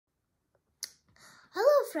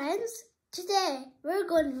Hello friends, today we're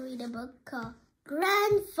going to read a book called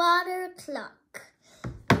Grandfather Clock.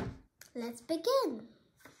 Let's begin.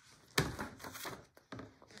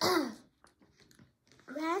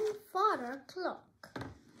 Grandfather Clock.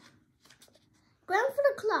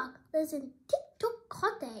 Grandfather Clock lives in Tick-Tock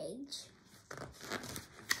Cottage.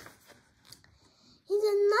 He's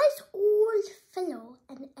a nice old fellow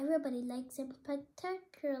and everybody likes him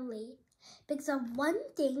particularly because of one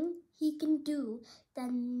thing he can do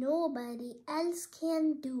that nobody else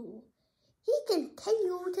can do. He can tell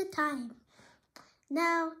you the time.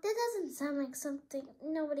 Now, that doesn't sound like something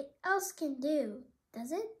nobody else can do,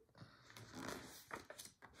 does it?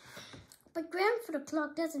 But Grandfather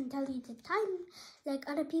Clock doesn't tell you the time like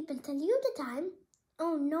other people tell you the time.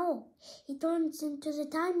 Oh no, he turns into the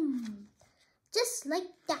time just like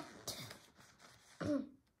that.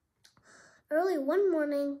 Early one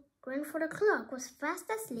morning, Grandfather Clock was fast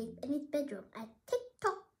asleep in his bedroom at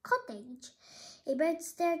Tick-Tock Cottage. A bird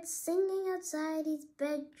started singing outside his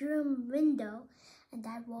bedroom window, and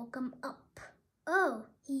that woke him up. Oh,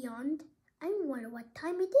 he yawned. I wonder what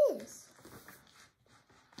time it is.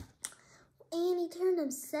 And he turned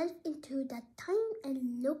himself into that time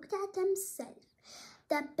and looked at himself.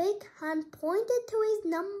 The big hand pointed to his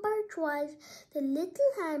number 12. The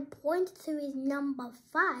little hand pointed to his number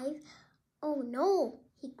 5. Oh no,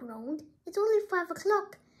 he groaned. It's only 5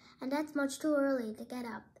 o'clock, and that's much too early to get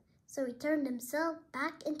up. So he turned himself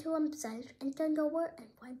back into himself and turned over and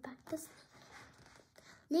went back to sleep.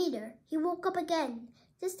 Later, he woke up again.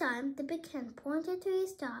 This time, the big hand pointed to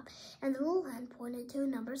his top, and the little hand pointed to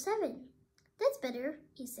number 7. That's better,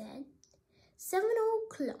 he said. 7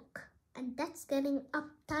 o'clock, and that's getting up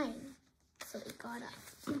time. So he got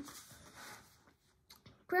up.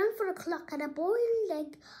 Grandfather Clock had a boiled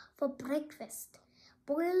egg for breakfast.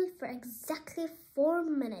 Boiled for exactly 4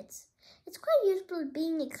 minutes. It's quite useful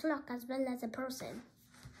being a clock as well as a person.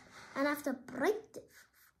 And after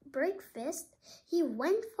breakfast, he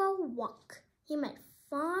went for a walk. He met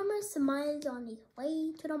Farmer Smiles on his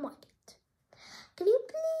way to the market. Can you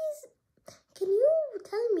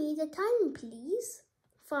tell me the time, please?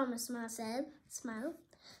 Farmer Smile said. Smile.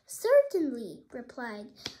 Certainly, replied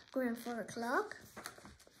Grandfather Clock.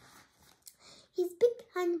 His big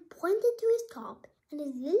hand pointed to his top, and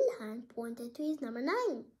his little hand pointed to his number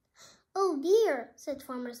 9. Oh dear, said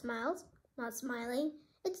Farmer Smiles, not smiling.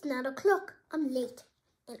 It's 9 o'clock. I'm late.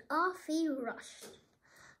 And off he rushed.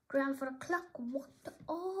 Grandfather Clock walked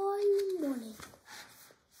all morning.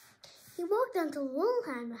 He walked until the little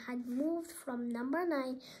hand had moved from number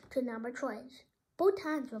 9 to number 12. Both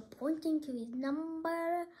hands were pointing to his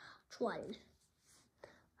number 12.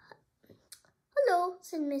 Hello,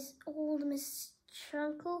 said Miss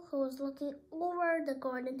Trunkle, who was looking over the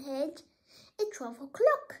garden hedge. It's 12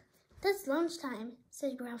 o'clock. That's lunchtime,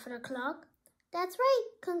 said Grandfather Clock. That's right,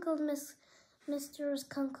 cunkled Mr.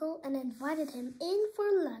 Skunkle, and invited him in for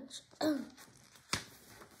lunch.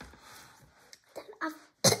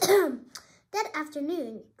 That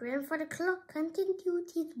afternoon, Grandfather Clock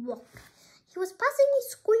continued his walk. He was passing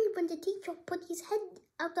his school when the teacher put his head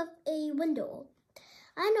out of a window.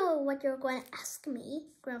 I know what you're going to ask me,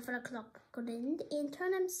 Grandfather Clock grinned and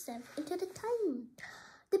turned himself into the time.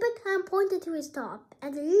 The big hand pointed to his top,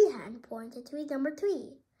 and the little hand pointed to his number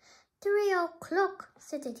 3. 3 o'clock,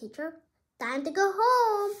 said the teacher. Time to go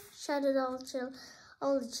home, shouted all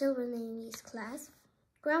the children in his class.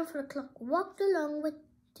 Grandfather Clock walked along with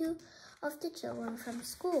 2 of the children from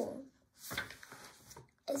school.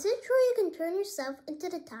 Is it true you can turn yourself into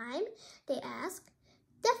the time? They asked.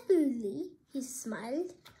 Definitely, he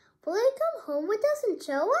smiled. Will you come home with us and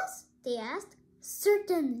show us? They asked.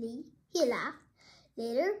 Certainly, he laughed.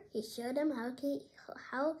 Later, he showed them how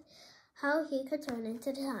he could turn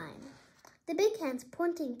into time. The big hand's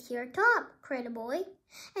pointing to your top, cried a boy.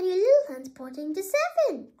 And your little hand's pointing to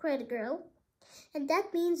 7, cried a girl. And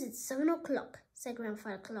that means it's 7 o'clock, said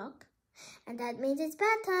Grandfather Clock. And that means it's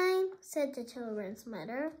bath time, said the children's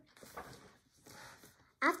mother.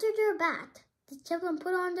 After their bath, the children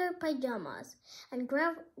put on their pajamas, and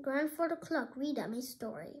Grandfather Clock read them his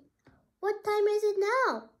story. What time is it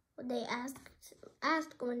now? They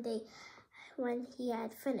asked when he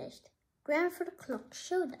had finished. Grandfather Clock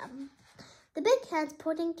showed them. The big hand's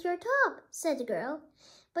pointing to your top, said the girl.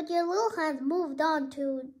 But your little hand moved on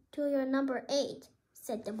to your number 8,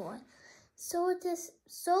 said the boy. So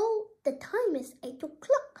the time is 8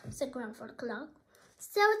 o'clock, said Grandfather Clock.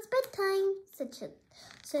 So it's bedtime,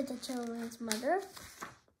 said the children's mother.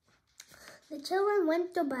 The children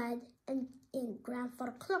went to bed, and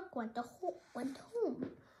Grandfather Clock went home.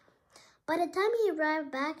 By the time he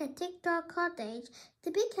arrived back at Tick-Tock Cottage,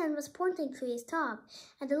 the big hand was pointing to his top,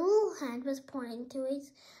 and the little hand was pointing to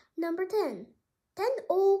his number 10.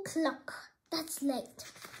 10:00. That's late.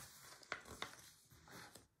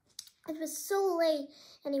 It was so late,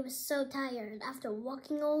 and he was so tired after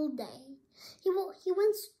walking all day. He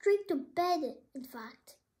went straight to bed, in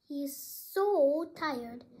fact. He is so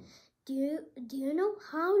tired. Do you know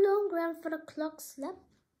how long Grandfather Clock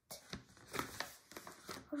slept?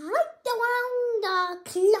 Right around the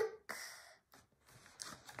clock.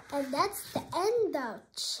 And that's the end of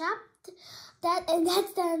chapter. That's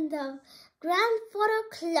the end of Grandfather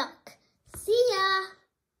Clock. See ya.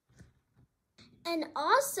 And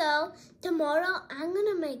also, tomorrow I'm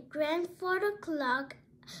gonna make Grandfather Clock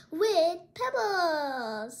with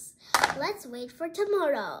pebbles. Let's wait for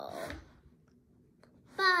tomorrow.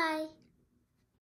 Bye.